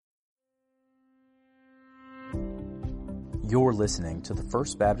You're listening to the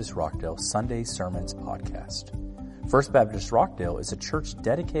First Baptist Rockdale Sunday Sermons podcast. First Baptist Rockdale is a church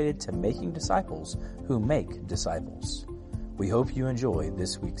dedicated to making disciples who make disciples. We hope you enjoy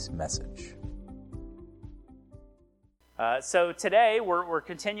this week's message. So today we're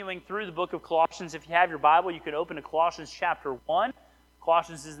continuing through the book of Colossians. If you have your Bible, you can open to Colossians chapter 1.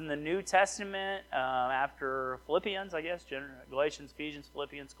 Colossians is in the New Testament after Philippians, I guess, Galatians, Ephesians,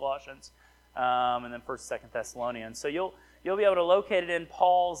 Philippians, Colossians, and then 1st, 2nd Thessalonians. So you'll be able to locate it in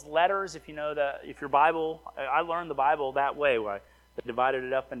Paul's letters if you know that. If your Bible, I learned the Bible that way, where I divided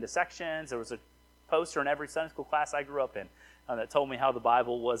it up into sections. There was a poster in every Sunday school class I grew up in that told me how the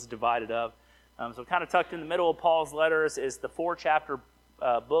Bible was divided up. So kind of tucked in the middle of Paul's letters is the 4-chapter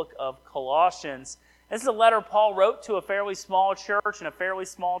book of Colossians. This is a letter Paul wrote to a fairly small church in a fairly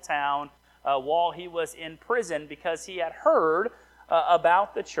small town while he was in prison because he had heard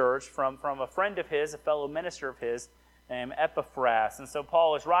about the church from a friend of his, a fellow minister of his, named Epaphras. And so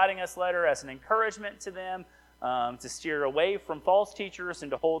Paul is writing this letter as an encouragement to them to steer away from false teachers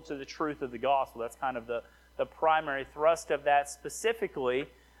and to hold to the truth of the gospel. That's kind of the primary thrust of that, specifically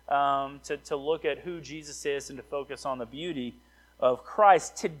to look at who Jesus is and to focus on the beauty of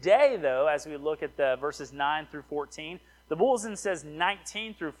Christ. Today, though, as we look at the verses 9 through 14, the bulletin says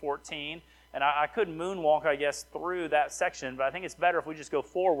 19 through 14, and I could moonwalk, I guess, through that section, but I think it's better if we just go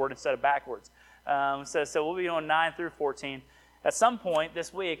forward instead of backwards. So we'll be on 9 through 14. At some point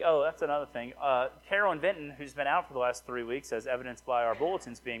this week, that's another thing, Carolyn Vinton, who's been out for the last 3 weeks, as evidenced by our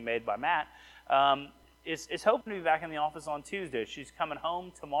bulletins being made by Matt, is hoping to be back in the office on Tuesday. She's coming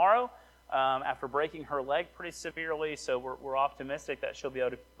home tomorrow after breaking her leg pretty severely, so we're optimistic that she'll be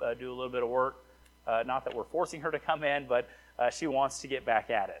able to do a little bit of work. Not that we're forcing her to come in, but she wants to get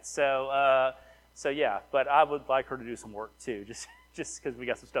back at it. So yeah, but I would like her to do some work too, just because we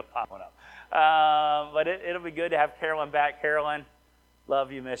got some stuff popping up. But it'll be good to have Carolyn back. Carolyn,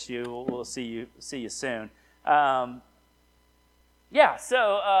 love you, miss you. We'll see you soon. So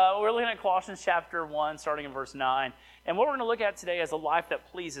we're looking at Colossians chapter 1, starting in verse 9. And what we're going to look at today is a life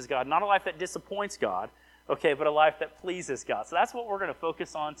that pleases God. Not a life that disappoints God, okay, but a life that pleases God. So that's what we're going to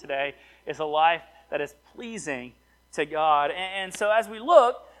focus on today, is a life that is pleasing to God. And so as we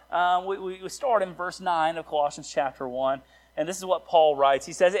look, we start in verse 9 of Colossians chapter 1. And this is what Paul writes.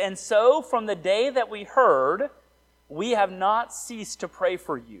 He says, "And so from the day that we heard, we have not ceased to pray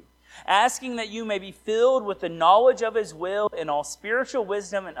for you, asking that you may be filled with the knowledge of His will in all spiritual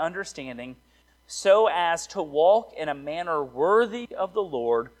wisdom and understanding, so as to walk in a manner worthy of the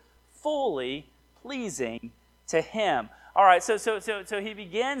Lord, fully pleasing to Him." All right, so he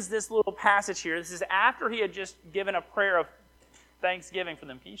begins this little passage here. This is after he had just given a prayer of thanksgiving for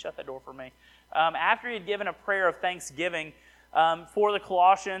them. Can you shut that door for me? After he had given a prayer of thanksgiving for the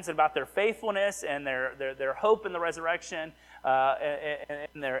Colossians about their faithfulness and their hope in the resurrection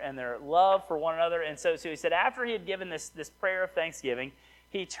and their love for one another. And so he said after he had given this prayer of thanksgiving,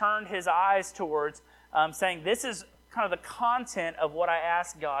 he turned his eyes towards saying, this is kind of the content of what I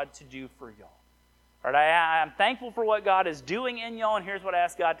asked God to do for y'all. All right, I'm thankful for what God is doing in y'all, and here's what I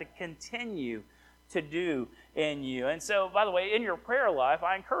ask God to continue to do in you. And so, by the way, in your prayer life,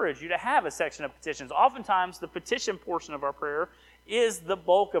 I encourage you to have a section of petitions. Oftentimes, the petition portion of our prayer is the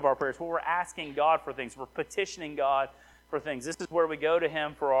bulk of our prayers, where we're asking God for things. We're petitioning God for things. This is where we go to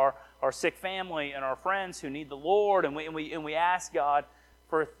Him for our sick family and our friends who need the Lord, and we ask God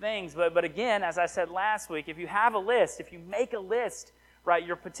for things. But again, as I said last week, if you have a list, if you make a list, right,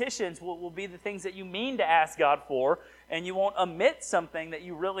 your petitions will be the things that you mean to ask God for, and you won't omit something that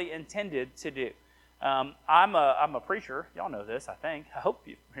you really intended to do. I'm a preacher. Y'all know this, I think. I hope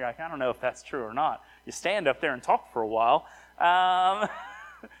you. I don't know if that's true or not. You stand up there and talk for a while. And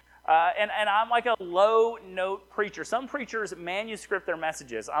I'm like a low-note preacher. Some preachers manuscript their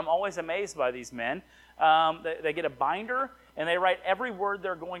messages. I'm always amazed by these men. They get a binder, and they write every word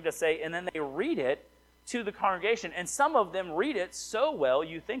they're going to say, and then they read it to the congregation. And some of them read it so well,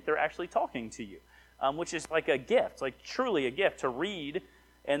 you think they're actually talking to you, which is like a gift, like truly a gift to read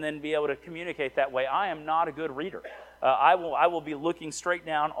and then be able to communicate that way. I am not a good reader. I will be looking straight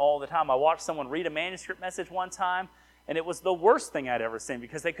down all the time. I watched someone read a manuscript message one time, and it was the worst thing I'd ever seen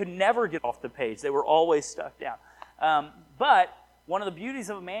because they could never get off the page. They were always stuck down. But one of the beauties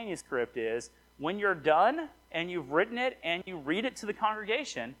of a manuscript is when you're done and you've written it and you read it to the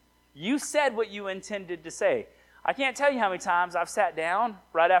congregation, you said what you intended to say. I can't tell you how many times I've sat down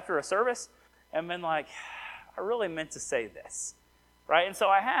right after a service and been like, I really meant to say this. Right? And so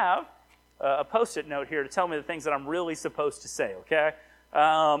I have a Post-it note here to tell me the things that I'm really supposed to say, okay?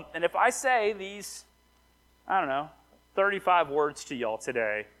 And if I say these, 35 words to y'all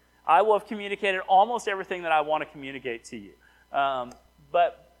today, I will have communicated almost everything that I want to communicate to you.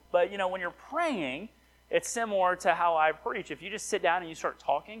 But when you're praying, it's similar to how I preach. If you just sit down and you start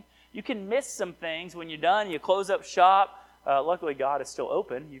talking, you can miss some things when you're done. You close up shop. Luckily, God is still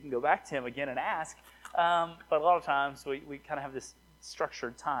open. You can go back to Him again and ask. But a lot of times, we kind of have this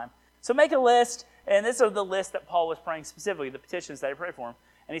structured time. So make a list, and these are the list that Paul was praying specifically, the petitions that he prayed for him.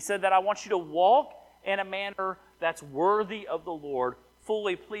 And he said that I want you to walk in a manner that's worthy of the Lord,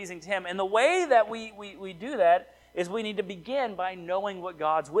 fully pleasing to Him. And the way that we do that is we need to begin by knowing what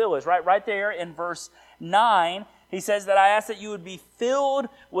God's will is. Right there in verse 9, he says that I ask that you would be filled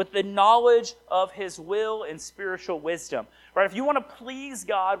with the knowledge of His will and spiritual wisdom. Right? If you want to please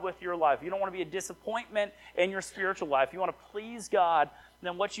God with your life, you don't want to be a disappointment in your spiritual life, you want to please God,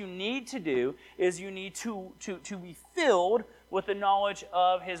 then what you need to do is you need to be filled with the knowledge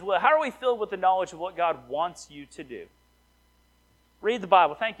of His will. How are we filled with the knowledge of what God wants you to do? Read the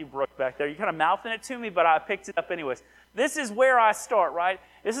Bible. Thank you, Brooke, back there. You're kind of mouthing it to me, but I picked it up anyways. This is where I start, right?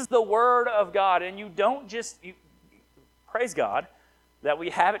 This is the Word of God, and you don't just... praise God that we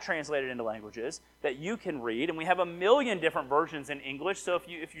have it translated into languages that you can read, and we have a million different versions in English, so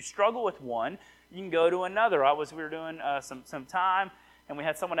if you struggle with one, you can go to another. We were doing some time, and we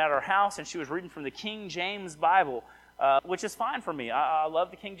had someone at our house, and she was reading from the King James Bible, which is fine for me. I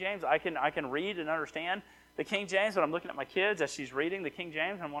love the King James. I can read and understand the King James, but I'm looking at my kids as she's reading the King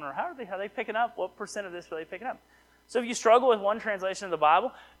James, and I'm wondering, how are they picking up? What percent of this are they picking up? So if you struggle with one translation of the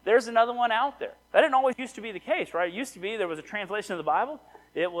Bible, there's another one out there. That didn't always used to be the case, right? It used to be there was a translation of the Bible.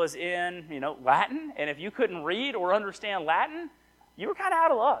 It was in, Latin, and if you couldn't read or understand Latin, you were kind of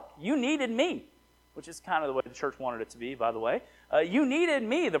out of luck. You needed me, which is kind of the way the church wanted it to be, by the way. You needed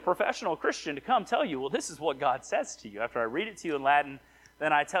me, the professional Christian, to come tell you, well, this is what God says to you. After I read it to you in Latin,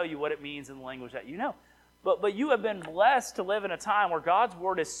 then I tell you what it means in the language that you know. But you have been blessed to live in a time where God's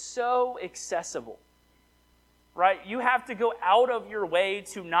Word is so accessible. Right? You have to go out of your way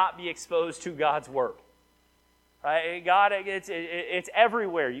to not be exposed to God's Word. Right? God, it's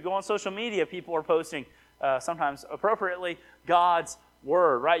everywhere. You go on social media, people are posting, sometimes appropriately, God's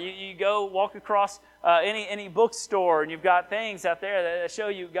Word. Right? You go walk across any bookstore, and you've got things out there that show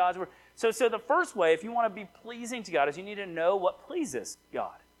you God's Word. So the first way, if you want to be pleasing to God, is you need to know what pleases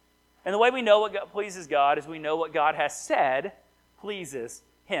God. And the way we know what pleases God is we know what God has said pleases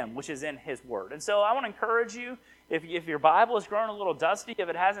Him, which is in His Word. And so I want to encourage you, if your Bible is growing a little dusty, if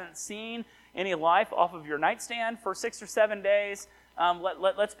it hasn't seen any life off of your nightstand for 6 or 7 days,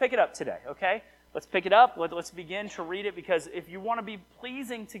 let's pick it up today, okay? Let's pick it up. Let's begin to read it, because if you want to be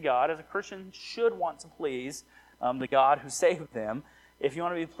pleasing to God, as a Christian should want to please the God who saved them, if you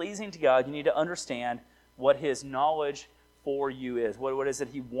want to be pleasing to God, you need to understand what His knowledge for you is. What is it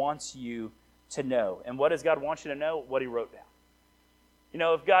He wants you to know? And what does God want you to know? What He wrote down.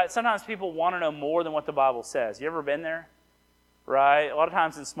 If God, sometimes people want to know more than what the Bible says. You ever been there? Right? A lot of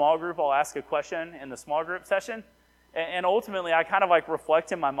times in small group, I'll ask a question in the small group session, and ultimately I kind of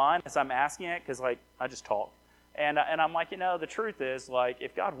reflect in my mind as I'm asking it, because I just talk. And I'm like, the truth is,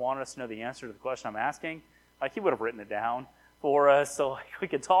 if God wanted us to know the answer to the question I'm asking, He would have written it down for us, so we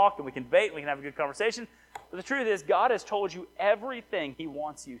can talk and we can debate and we can have a good conversation. But the truth is, God has told you everything He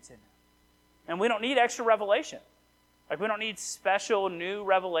wants you to know. And we don't need extra revelation. We don't need special new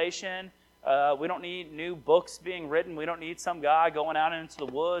revelation. We don't need new books being written. We don't need some guy going out into the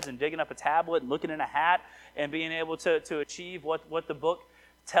woods and digging up a tablet and looking in a hat and being able to achieve what the book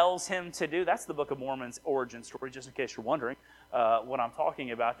tells him to do. That's the Book of Mormon's origin story, just in case you're wondering what I'm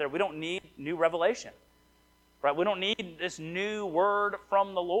talking about there. We don't need new revelation. Right? We don't need this new word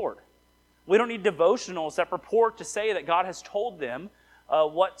from the Lord. We don't need devotionals that purport to say that God has told them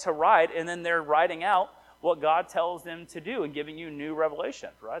what to write, and then they're writing out what God tells them to do and giving you new revelation,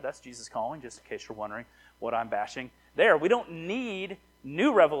 right? That's Jesus calling, just in case you're wondering what I'm bashing there. We don't need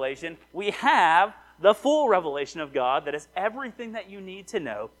new revelation. We have the full revelation of God that is everything that you need to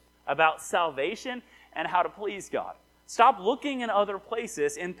know about salvation and how to please God. Stop looking in other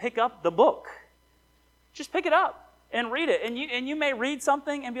places and pick up the book. Just pick it up and read it. And you may read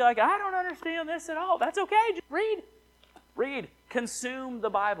something and be like, I don't understand this at all. That's okay. Just read. Read. Consume the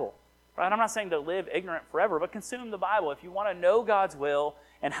Bible. Right? I'm not saying to live ignorant forever, but consume the Bible. If you want to know God's will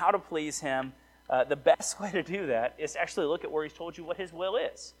and how to please Him, the best way to do that is to actually look at where He's told you what His will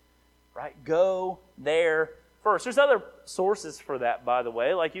is. Right? Go there first. There's other sources for that, by the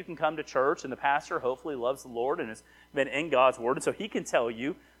way. Like you can come to church and the pastor hopefully loves the Lord and has been in God's Word, and so he can tell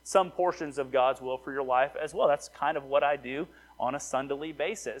you some portions of God's will for your life as well. That's kind of what I do on a Sundayly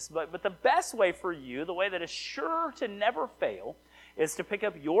basis. But the best way for you, the way that is sure to never fail, is to pick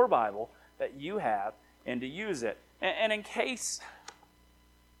up your Bible that you have and to use it. And in case,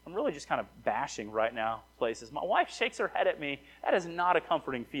 I'm really just kind of bashing right now places. My wife shakes her head at me. That is not a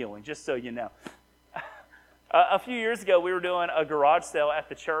comforting feeling, just so you know. A few years ago, we were doing a garage sale at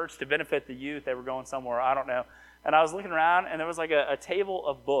the church to benefit the youth. They were going somewhere, I don't know. And I was looking around, and there was like a table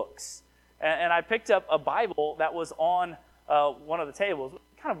of books. And I picked up a Bible that was on one of the tables.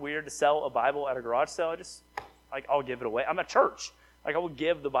 Kind of weird to sell a Bible at a garage sale. I'll give it away. I'm a church. I will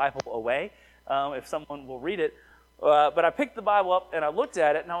give the Bible away if someone will read it. But I picked the Bible up, and I looked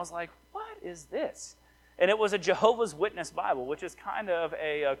at it, and I was like, what is this? And it was a Jehovah's Witness Bible, which is kind of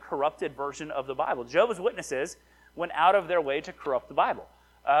a corrupted version of the Bible. Jehovah's Witnesses went out of their way to corrupt the Bible.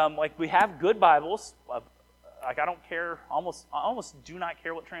 We have good Bibles. I don't care, I almost do not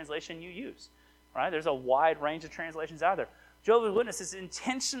care what translation you use. Right? There's a wide range of translations out there. Jehovah's Witnesses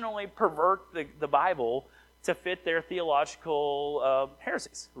intentionally pervert the Bible to fit their theological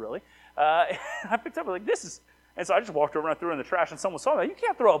heresies, really. I picked up, this is... And so I just walked over and I threw it in the trash, and someone saw me. You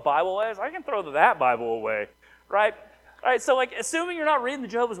can't throw a Bible away. I can throw that Bible away, right? All right, so assuming you're not reading the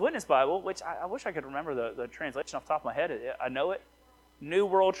Jehovah's Witness Bible, which I wish I could remember the translation off the top of my head. I know it. New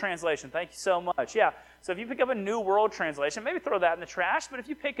World Translation. Thank you so much. Yeah, so if you pick up a New World Translation, maybe throw that in the trash. But if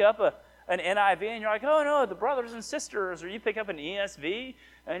you pick up an NIV and you're like, oh no, the brothers and sisters, or you pick up an ESV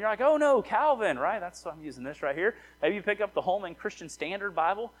and you're like, oh no, Calvin, right? That's why I'm using this right here. Maybe you pick up the Holman Christian Standard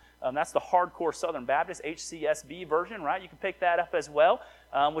Bible. That's the hardcore Southern Baptist HCSB version, right? You can pick that up as well,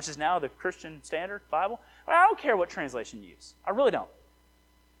 which is now the Christian Standard Bible. I don't care what translation you use. I really don't.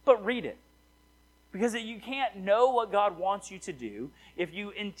 But read it. Because you can't know what God wants you to do if you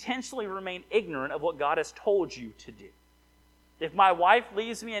intentionally remain ignorant of what God has told you to do. If my wife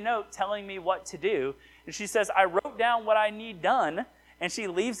leaves me a note telling me what to do, and she says, I wrote down what I need done, and she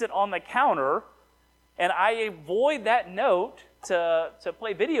leaves it on the counter, and I avoid that note to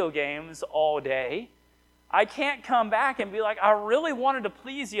play video games all day, I can't come back and be like, I really wanted to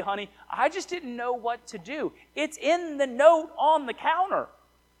please you, honey. I just didn't know what to do. It's in the note on the counter.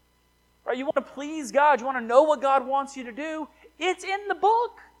 Right? You want to please God. You want to know what God wants you to do. It's in the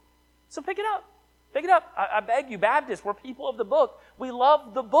book. So pick it up. Pick it up. I beg you, Baptists, we're people of the book. We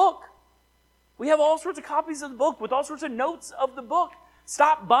love the book. We have all sorts of copies of the book with all sorts of notes of the book.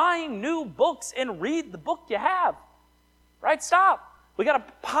 Stop buying new books and read the book you have. Right? Stop. We got a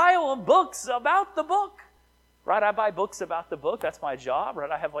pile of books about the book. Right? I buy books about the book. That's my job. Right?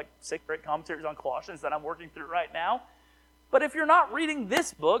 I have 6 or 8 commentaries on Colossians that I'm working through right now. But if you're not reading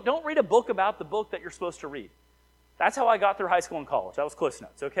this book, don't read a book about the book that you're supposed to read. That's how I got through high school and college. That was Cliff's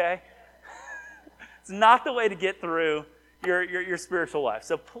Notes, okay? It's not the way to get through your spiritual life.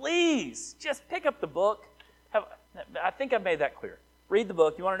 So please, just pick up the book. I think I've made that clear. Read the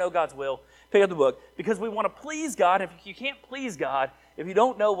book. You want to know God's will, pick up the book. Because we want to please God. If you can't please God, if you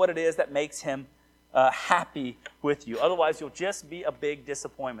don't know what it is that makes Him happy with you. Otherwise, you'll just be a big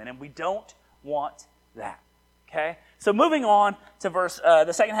disappointment. And we don't want that. Okay? So moving on to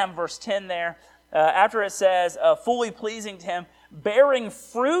the second half of verse 10 there. After it says, fully pleasing to Him, bearing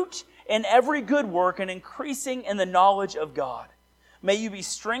fruit in every good work and increasing in the knowledge of God. May you be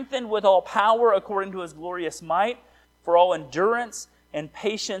strengthened with all power according to His glorious might, for all endurance and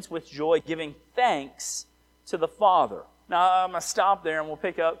patience with joy, giving thanks to the Father. Now, I'm going to stop there and we'll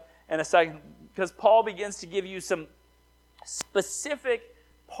pick up in a second, because Paul begins to give you some specific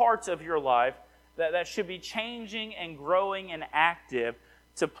parts of your life that should be changing and growing and active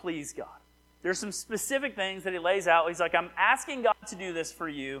to please God. There's some specific things that he lays out. He's like, I'm asking God to do this for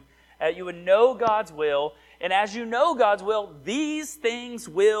you. You would know God's will. And as you know God's will, these things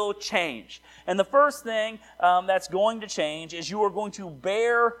will change. And the first thing that's going to change is you are going to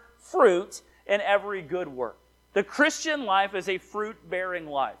bear fruit in every good work. The Christian life is a fruit-bearing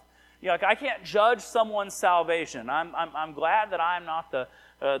life. I can't judge someone's salvation. I'm glad that I'm not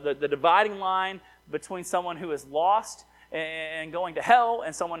the dividing line between someone who is lost and going to hell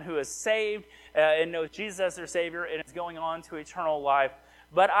and someone who is saved and knows Jesus as their Savior and is going on to eternal life.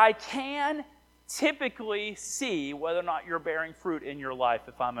 But I can typically see whether or not you're bearing fruit in your life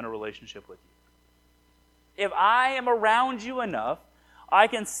if I'm in a relationship with you. If I am around you enough, I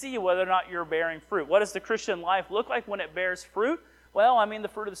can see whether or not you're bearing fruit. What does the Christian life look like when it bears fruit? Well, the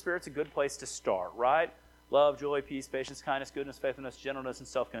fruit of the Spirit's a good place to start, right? Love, joy, peace, patience, kindness, goodness, faithfulness, gentleness, and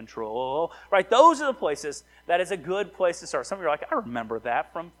self-control. Right? Those are the places that is a good place to start. Some of you are like, I remember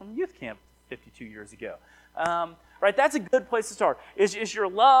that from youth camp 52 years ago. Right? That's a good place to start. Is your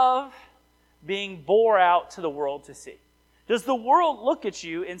love being bore out to the world to see? Does the world look at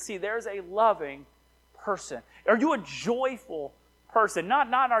you and see there's a loving person? Are you a joyful person?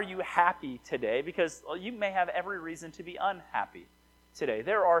 Not are you happy today, because you may have every reason to be unhappy today.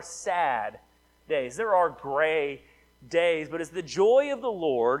 There are sad days. There are gray days, but is the joy of the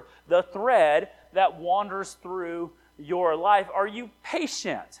Lord the thread that wanders through your life? Are you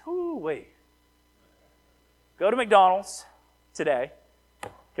patient? Ooh-wee. Go to McDonald's today,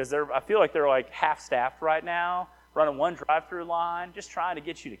 because I feel like they're like half-staffed right now, running one drive-through line, just trying to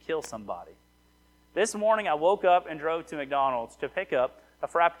get you to kill somebody. This morning I woke up and drove to McDonald's to pick up a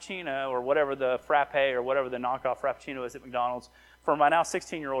Frappuccino or whatever the Frappe or whatever the knockoff Frappuccino is at McDonald's for my now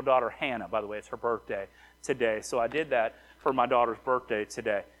 16-year-old daughter, Hannah. By the way, it's her birthday today, so I did that for my daughter's birthday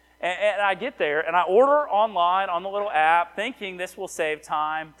today. And I get there, and I order online on the little app, thinking this will save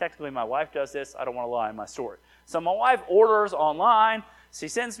time. Technically, my wife does this. I don't want to lie in my story. So my wife orders online. She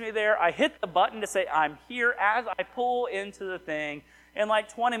sends me there. I hit the button to say I'm here. As I pull into the thing, and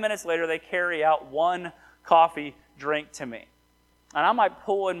like 20 minutes later, they carry out one coffee drink to me. And I'm like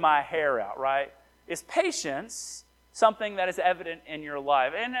pulling my hair out, right? Is patience something that is evident in your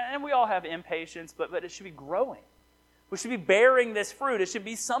life? And we all have impatience, but it should be growing. We should be bearing this fruit. It should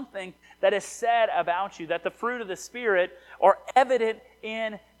be something that is said about you, that the fruit of the Spirit are evident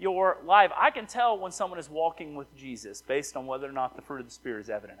in your life. I can tell when someone is walking with Jesus based on whether or not the fruit of the Spirit is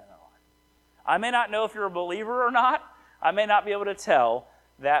evident in their life. I may not know if you're a believer or not. I may not be able to tell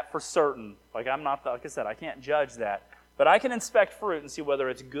that for certain. Like I said, I can't judge that. But I can inspect fruit and see whether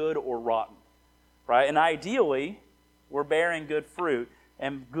it's good or rotten. Right? And ideally, we're bearing good fruit.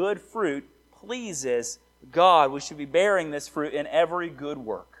 And good fruit pleases God. We should be bearing this fruit in every good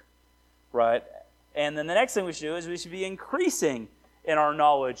work, right? And then the next thing we should do is we should be increasing in our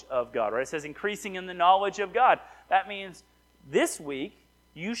knowledge of God, right? It says increasing in the knowledge of God. That means this week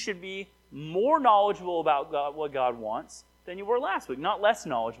you should be more knowledgeable about God, what God wants, than you were last week. Not less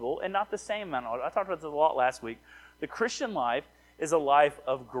knowledgeable and not the same amount of knowledge. I talked about this a lot last week. The Christian life is a life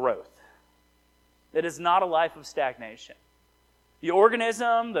of growth. It is not a life of stagnation. The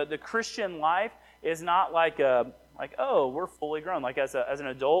organism, the Christian life, is not like we're fully grown. Like as an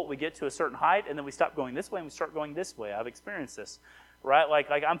adult, we get to a certain height and then we stop going this way and we start going this way. I've experienced this, right?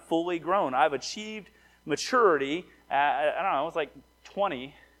 Like I'm fully grown. I've achieved maturity. I don't know. I was like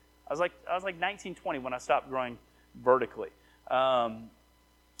 20. I was like 19, 20 when I stopped growing vertically. That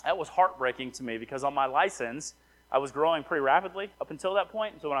was heartbreaking to me because on my license, I was growing pretty rapidly up until that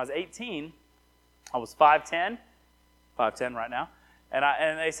point. So when I was 18, I was 5'10", 5'10" right now.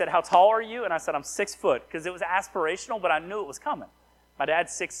 And they said, how tall are you? And I said, I'm 6 foot, because it was aspirational, but I knew it was coming. My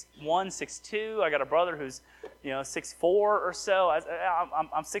dad's 6'1", 6'2". I got a brother who's 6'4" or so.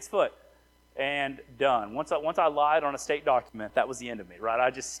 I'm 6 foot and done. Once I lied on a state document, that was the end of me, right? I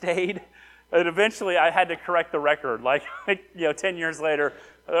just stayed. And eventually I had to correct the record. 10 years later,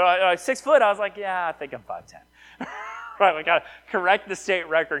 6 foot, I was like, yeah, I think I'm 5'10". Right, we got to correct the state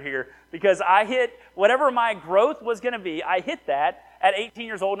record here because I hit whatever my growth was going to be. I hit that at 18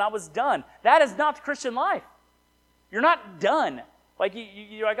 years old and I was done. That is not the Christian life. You're not done. Like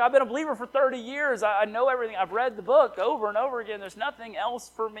you're like, I've been a believer for 30 years. I know everything. I've read the book over and over again. There's nothing else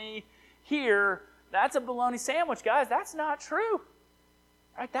for me here. That's a bologna sandwich, guys. That's not true.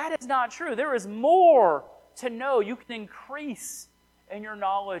 Right? That is not true. There is more to know. You can increase in your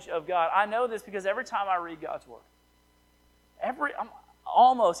knowledge of God. I know this because every time I read God's Word,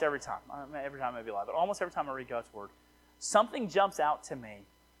 almost every time may be a lie, but almost every time I read God's Word, something jumps out to me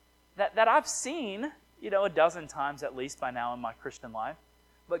that I've seen, a dozen times at least by now in my Christian life.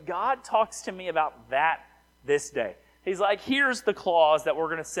 But God talks to me about that this day. He's like, here's the clause that we're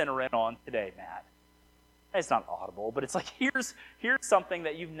going to center in on today, Matt. It's not audible, but it's like, here's something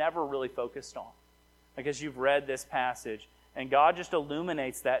that you've never really focused on because you've read this passage. And God just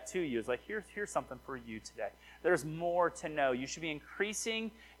illuminates that to you. It's like, here's something for you today. There's more to know. You should be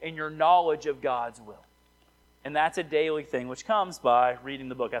increasing in your knowledge of God's will. And that's a daily thing, which comes by reading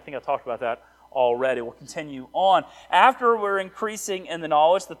the book. I think I talked about that already. We'll continue on. After we're increasing in the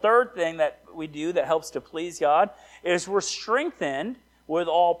knowledge, the third thing that we do that helps to please God is we're strengthened with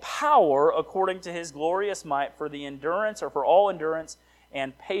all power according to His glorious might for all endurance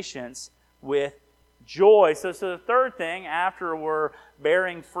and patience with joy. So the third thing, after we're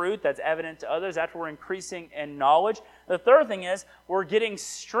bearing fruit that's evident to others, after we're increasing in knowledge, the third thing is we're getting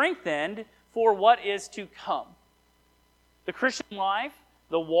strengthened for what is to come. The Christian life,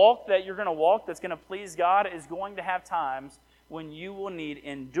 the walk that you're going to walk that's going to please God is going to have times when you will need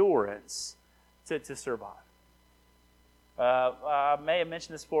endurance to survive. I may have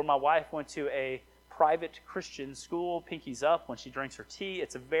mentioned this before. My wife went to a private Christian school, Pinkies Up, when she drinks her tea.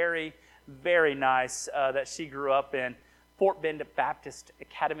 It's a very, very nice that she grew up in, Fort Bend Baptist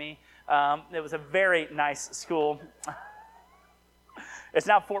Academy. It was a very nice school. It's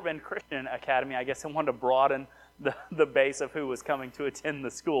now Fort Bend Christian Academy. I guess I wanted to broaden the base of who was coming to attend the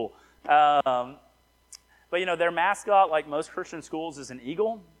school. But, their mascot, like most Christian schools, is an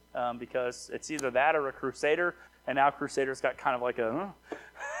eagle because it's either that or a crusader. And now crusaders got kind of like a...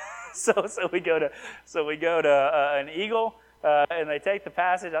 So we go to an eagle, and they take the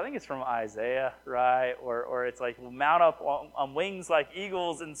passage. I think it's from Isaiah, right? Or it's like, we'll mount up on wings like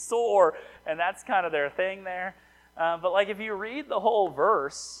eagles and soar, and that's kind of their thing there. But like if you read the whole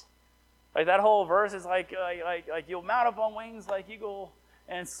verse, like that whole verse is like you'll mount up on wings like eagle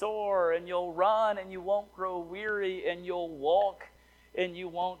and soar, and you'll run and you won't grow weary, and you'll walk and you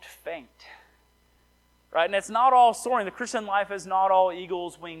won't faint. Right? And it's not all soaring. The Christian life is not all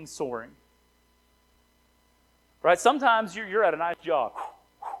eagle's wings soaring. Right? Sometimes you're at a nice jog,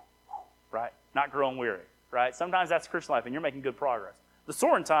 right? Not growing weary, right? Sometimes that's Christian life and you're making good progress. The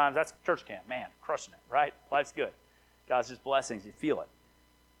soaring times, that's church camp. Man, crushing it, right? Life's good. God's just blessings. You feel it.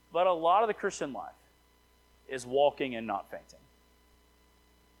 But a lot of the Christian life is walking and not fainting.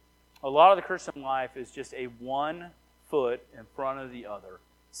 A lot of the Christian life is just a one foot in front of the other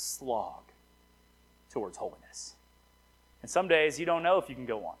slog towards holiness. And some days you don't know if you can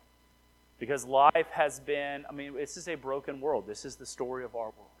go on. Because life has been, it's just a broken world. This is the story of our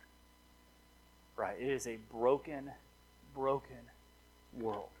world. Right? It is a broken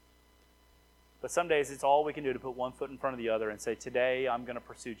world. But some days it's all we can do to put one foot in front of the other and say, today I'm going to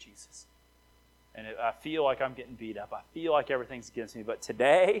pursue Jesus. And I feel like I'm getting beat up. I feel like everything's against me. But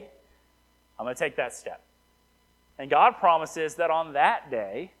today, I'm going to take that step. And God promises that on that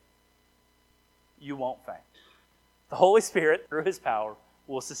day, you won't faint. The Holy Spirit, through His power,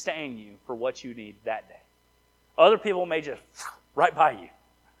 will sustain you for what you need that day. Other people may just right by you,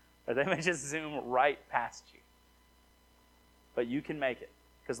 or they may just zoom right past you. But you can make it,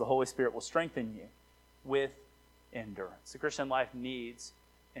 because the Holy Spirit will strengthen you with endurance. The Christian life needs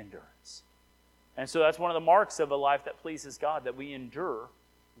endurance. And so that's one of the marks of a life that pleases God, that we endure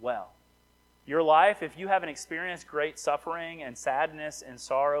well. Your life, if you haven't experienced great suffering and sadness and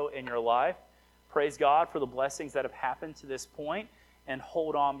sorrow in your life, praise God for the blessings that have happened to this point, and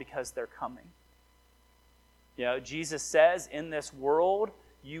hold on because they're coming. Jesus says, in this world,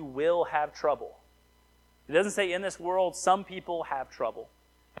 you will have trouble. It doesn't say in this world, some people have trouble.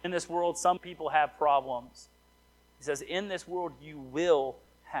 In this world, some people have problems. He says, in this world, you will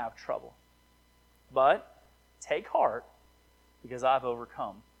have trouble. But take heart, because I've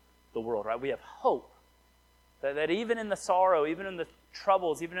overcome the world. Right? We have hope that even in the sorrow, even in the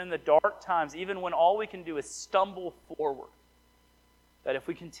troubles, even in the dark times, even when all we can do is stumble forward, that if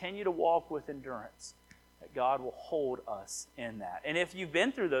we continue to walk with endurance, that God will hold us in that. And if you've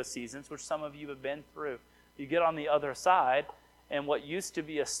been through those seasons, which some of you have been through, you get on the other side, and what used to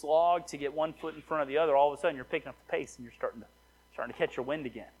be a slog to get one foot in front of the other, all of a sudden you're picking up the pace and you're starting to catch your wind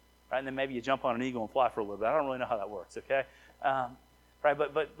again. Right? And then maybe you jump on an eagle and fly for a little bit. I don't really know how that works, okay? Right?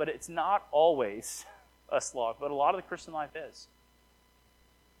 But it's not always a slog, but a lot of the Christian life is.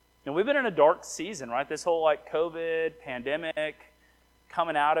 And we've been in a dark season, right? This whole COVID, pandemic,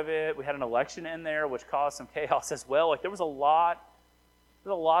 coming out of it. We had an election in there, which caused some chaos as well. There's a lot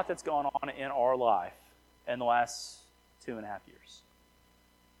that's gone on in our life in the last 2.5 years.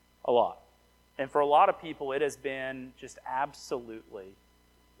 A lot. And for a lot of people, it has been just absolutely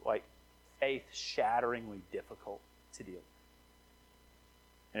faith-shatteringly difficult to deal with.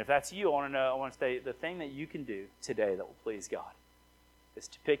 And if that's you, I want to say the thing that you can do today that will please God is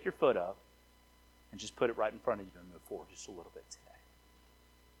to pick your foot up and just put it right in front of you and move forward just a little bit today.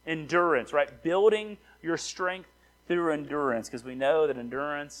 Endurance, right? Building your strength through endurance, because we know that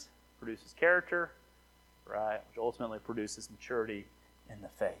endurance produces character, right? Which ultimately produces maturity in the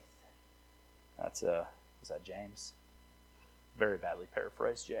faith. Is that James? Very badly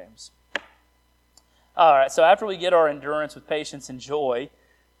paraphrased James. All right, so after we get our endurance with patience and joy,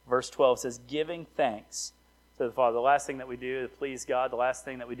 verse 12 says, giving thanks to the Father. The last thing that we do to please God, the last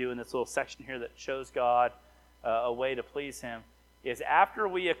thing that we do in this little section here that shows God a way to please Him, is after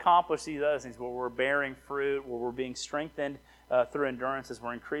we accomplish these other things, where we're bearing fruit, where we're being strengthened through endurance, as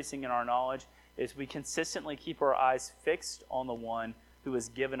we're increasing in our knowledge, is we consistently keep our eyes fixed on the one who has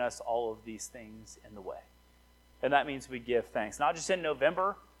given us all of these things in the way. And that means we give thanks. Not just in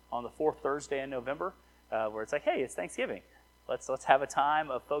November, on the fourth Thursday in November, where it's hey, it's Thanksgiving. Let's have a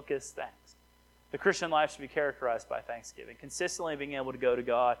time of focused thanks. The Christian life should be characterized by thanksgiving. Consistently being able to go to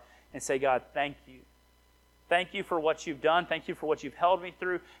God and say, God, thank you. Thank you for what you've done. Thank you for what you've held me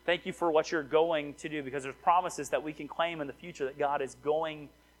through. Thank you for what you're going to do, because there's promises that we can claim in the future that God is going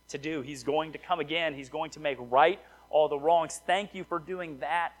to do. He's going to come again. He's going to make right all the wrongs. Thank you for doing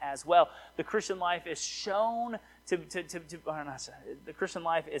that as well. The Christian life is shown the Christian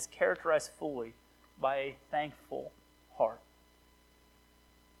life is characterized fully by a thankful heart.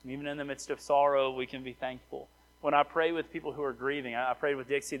 Even in the midst of sorrow, we can be thankful. When I pray with people who are grieving, I prayed with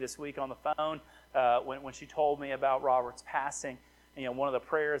Dixie this week on the phone when she told me about Robert's passing. One of the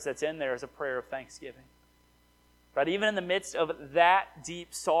prayers that's in there is a prayer of thanksgiving. Right? Even in the midst of that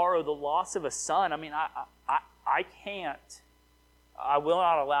deep sorrow, the loss of a son, I will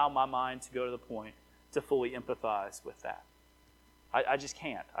not allow my mind to go to the point to fully empathize with that. I just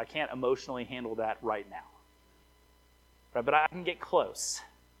can't. I can't emotionally handle that right now. Right? But I can get close.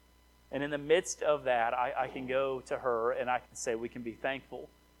 And in the midst of that, I can go to her and I can say we can be thankful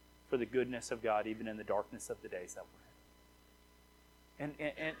for the goodness of God even in the darkness of the days that we're in.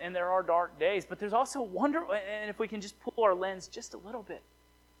 And there are dark days, but there's also wonder. And if we can just pull our lens just a little bit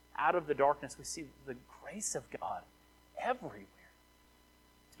out of the darkness, we see the grace of God everywhere.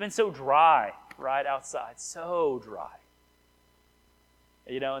 It's been so dry right outside, so dry.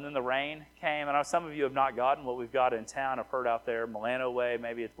 And then the rain came. And I know some of you have not gotten what we've got in town. I've heard out there, Milano way,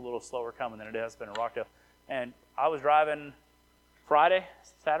 maybe it's a little slower coming than it has been in Rockdale. And I was driving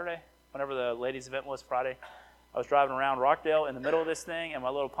Saturday, whenever the ladies' event was Friday. I was driving around Rockdale in the middle of this thing, and my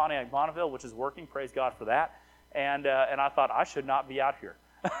little Pontiac Bonneville, which is working, praise God for that. And I thought I should not be out here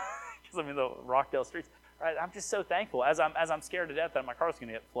because the Rockdale streets. Right? I'm just so thankful. As I'm scared to death that my car's going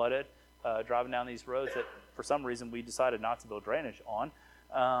to get flooded, driving down these roads that for some reason we decided not to build drainage on.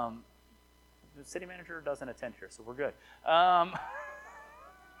 The city manager doesn't attend here, so we're good.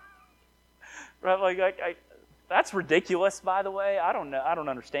 Right? That's ridiculous, by the way. I don't know. I don't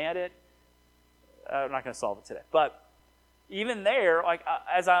understand it. I'm not going to solve it today. But even there,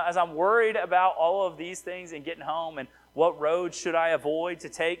 as I'm worried about all of these things and getting home and what roads should I avoid to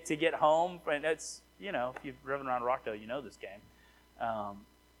take to get home, and it's, if you've driven around Rockdale, you know this game. I'm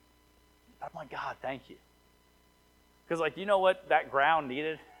like, God, thank you. Because, you know what that ground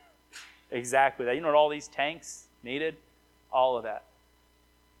needed? Exactly that. You know what all these tanks needed? All of that.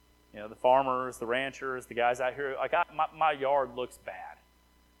 The farmers, the ranchers, the guys out here. My yard looks bad.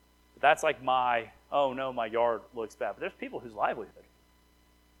 That's my yard looks bad. But there's people whose livelihood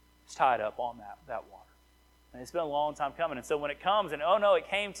is tied up on that water. And it's been a long time coming. And so when it comes and, it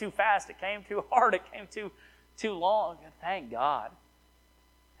came too fast, it came too hard, it came too long, thank God.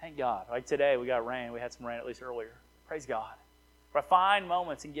 Thank God. Like today, we got rain. We had some rain at least earlier. Praise God. But find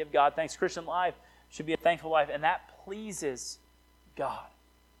moments and give God thanks. Christian life should be a thankful life, and that pleases God.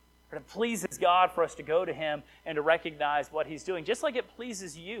 It pleases God for us to go to Him and to recognize what He's doing, just like it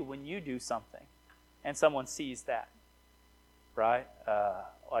pleases you when you do something and someone sees that, right?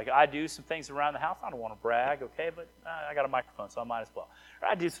 I do some things around the house. I don't want to brag, okay, but I got a microphone, so I might as well.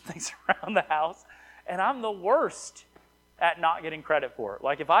 I do some things around the house, and I'm the worst at not getting credit for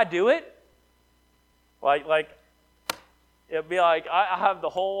it. If I do it, it'd be I have the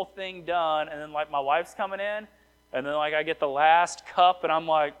whole thing done, and then my wife's coming in, and then I get the last cup, and I'm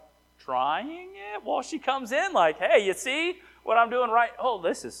trying it while she comes in, hey, you see what I'm doing right? Oh,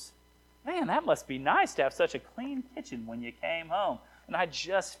 that must be nice to have such a clean kitchen when you came home. And I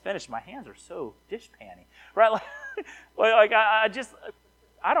just finished. My hands are so dishpanny, right?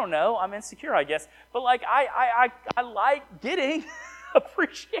 I don't know. I'm insecure, I guess. But I like getting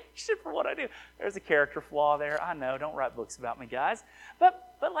appreciation for what I do. There's a character flaw there. I know. Don't write books about me, guys.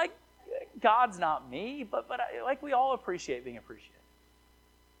 But God's not me. But we all appreciate being appreciated.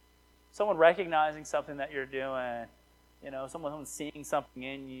 Someone recognizing something that you're doing, someone seeing something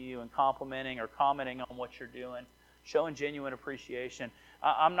in you and complimenting or commenting on what you're doing, showing genuine appreciation.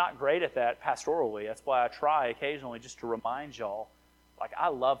 I'm not great at that pastorally. That's why I try occasionally just to remind y'all, I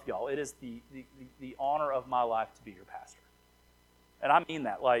love y'all. It is the honor of my life to be your pastor. And I mean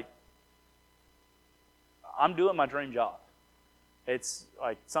that. I'm doing my dream job. It's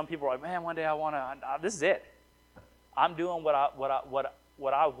some people are man, one day I want to. This is it. I'm doing what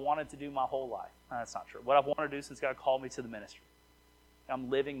I wanted to do my whole life. No, that's not true. What I've wanted to do since God called me to the ministry. I'm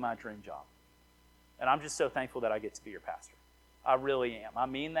living my dream job. And I'm just so thankful that I get to be your pastor. I really am. I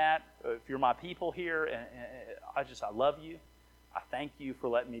mean that. If you're my people here, and I love you. I thank you for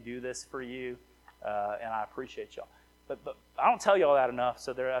letting me do this for you, and I appreciate y'all. But I don't tell y'all that enough,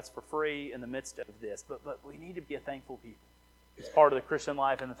 so that's for free in the midst of this. But we need to be a thankful people. It's part of the Christian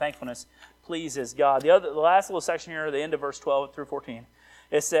life, and the thankfulness pleases God. The last little section here, the end of verse 12 through 14,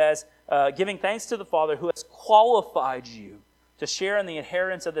 it says, giving thanks to the Father who has qualified you to share in the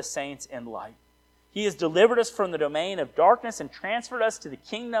inheritance of the saints in light. He has delivered us from the domain of darkness and transferred us to the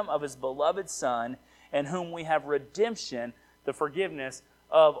kingdom of His beloved Son, in whom we have redemption, the forgiveness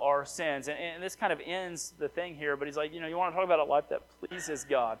of our sins. And this kind of ends the thing here, but he's you want to talk about a life that pleases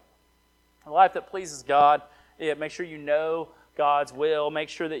God. A life that pleases God, make sure you know God's will. Make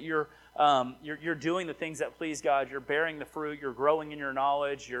sure that you're you're doing the things that please God. You're bearing the fruit. You're growing in your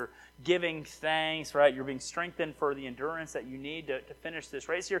knowledge. You're giving thanks, right? You're being strengthened for the endurance that you need to finish this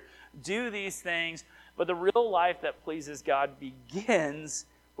race here. Do these things. But the real life that pleases God begins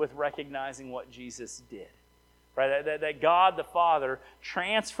with recognizing what Jesus did. Right? That God the Father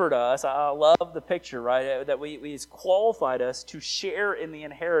transferred us. I love the picture, right? That He's qualified us to share in the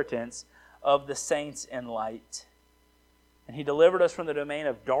inheritance of the saints in light. And He delivered us from the domain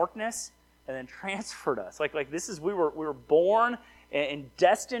of darkness and then transferred us. Like this is, we were born and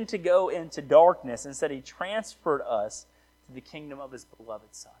destined to go into darkness. Instead, He transferred us to the kingdom of His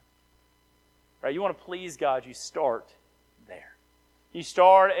beloved Son. Right? You want to please God, you start there. You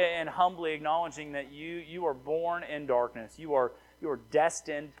start in humbly acknowledging that you are born in darkness. You are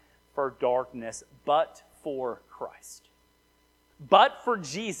destined for darkness, but for Christ. But for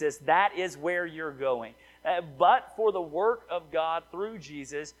Jesus, that is where you're going. But for the work of God through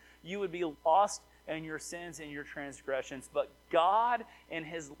Jesus, you would be lost in your sins and your transgressions. But God, in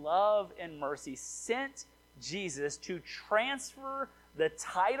His love and mercy, sent Jesus to transfer the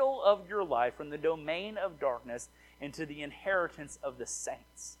title of your life from the domain of darkness into the inheritance of the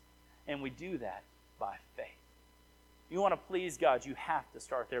saints. And we do that by faith. You want to please God, you have to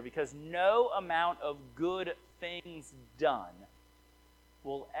start there, because no amount of good things done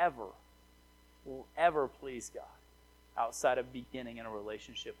will ever please God outside of beginning in a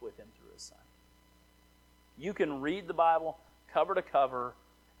relationship with Him through His Son. You can read the Bible cover to cover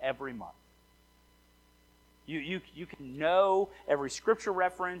every month. You can know every scripture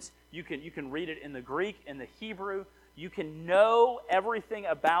reference. You can read it in the Greek, in the Hebrew. You can know everything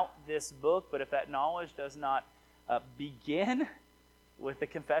about this book, but if that knowledge does not begin with the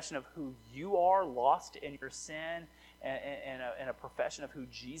confession of who you are, lost in your sin, and a profession of who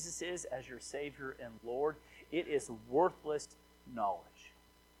Jesus is as your Savior and Lord, it is worthless knowledge.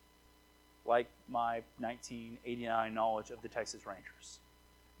 Like my 1989 knowledge of the Texas Rangers.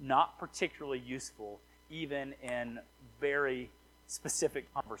 Not particularly useful, even in very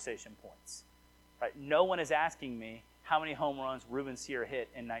specific conversation points. Right? No one is asking me how many home runs Ruben Sierra hit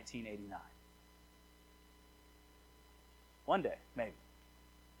in 1989. One day, maybe.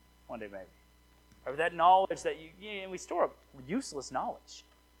 Or that knowledge that we store up useless knowledge.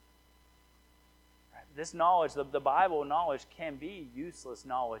 Right? This knowledge, the Bible knowledge, can be useless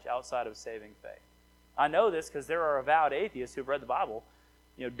knowledge outside of saving faith. I know this because there are avowed atheists who've read the Bible,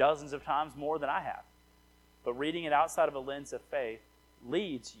 dozens of times more than I have. But reading it outside of a lens of faith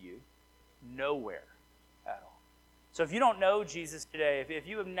leads you nowhere at all. So if you don't know Jesus today, if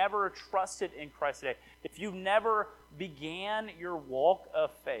you have never trusted in Christ today, if you've never began your walk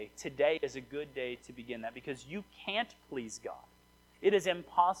of faith, today is a good day to begin that, because you can't please God. It is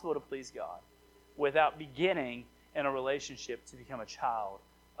impossible to please God without beginning in a relationship to become a child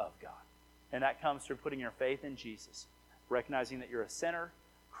of God. And that comes through putting your faith in Jesus, recognizing that you're a sinner,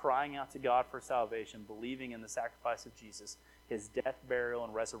 crying out to God for salvation, believing in the sacrifice of Jesus, His death, burial,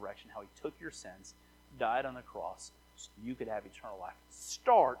 and resurrection, how He took your sins, died on the cross, so you could have eternal life.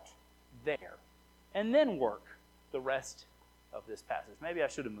 Start there, and then work the rest of this passage. Maybe I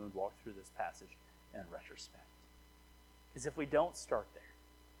should have moonwalked through this passage in retrospect. Because if we don't start there,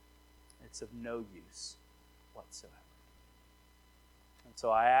 it's of no use whatsoever. And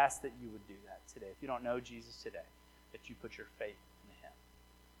so I ask that you would do that today. If you don't know Jesus today, that you put your faith in Him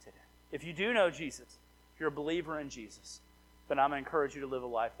today. If you do know Jesus, if you're a believer in Jesus, then I'm going to encourage you to live a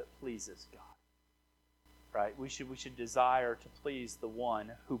life that pleases God. Right? We should desire to please the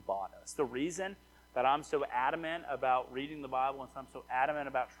one who bought us. The reason that I'm so adamant about reading the Bible and I'm so adamant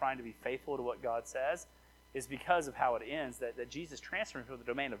about trying to be faithful to what God says is because of how it ends, that Jesus transferred me from the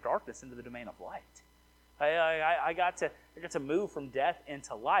domain of darkness into the domain of light. I got to move from death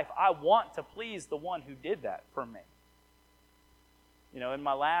into life. I want to please the one who did that for me. In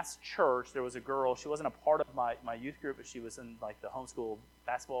my last church, there was a girl. She wasn't a part of my youth group, but she was in the homeschool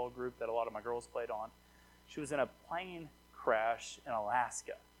basketball group that a lot of my girls played on. She was in a plane crash in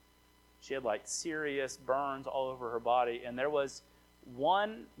Alaska. She had serious burns all over her body, and there was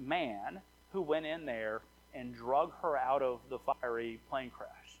one man who went in there and drug her out of the fiery plane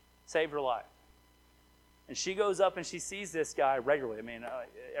crash, saved her life. And she goes up and she sees this guy regularly.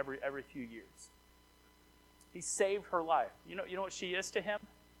 Every few years. He saved her life. You know what she is to him?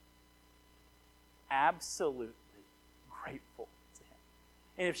 Absolutely grateful to him.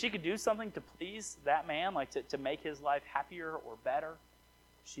 And if she could do something to please that man, to make his life happier or better,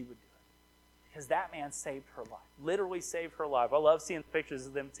 she would do it. Because that man saved her life. Literally saved her life. I love seeing pictures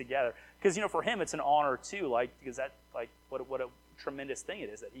of them together. Because, for him it's an honor too, because that, what a tremendous thing it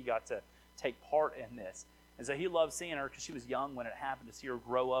is that he got to take part in this. And so he loved seeing her because she was young when it happened, to see her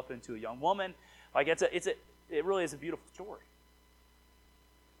grow up into a young woman. Like it really is a beautiful story.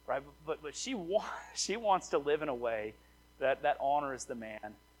 Right? But she wants to live in a way that honors the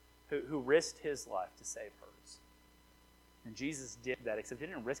man who risked his life to save hers. And Jesus did that, except he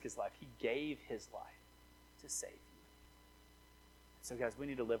didn't risk his life. He gave his life to save you. So guys, we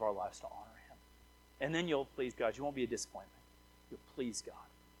need to live our lives to honor him. And then you'll please God. You won't be a disappointment. You'll please God,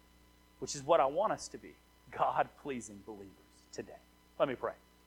 which is what I want us to be, God-pleasing believers today. Let me pray.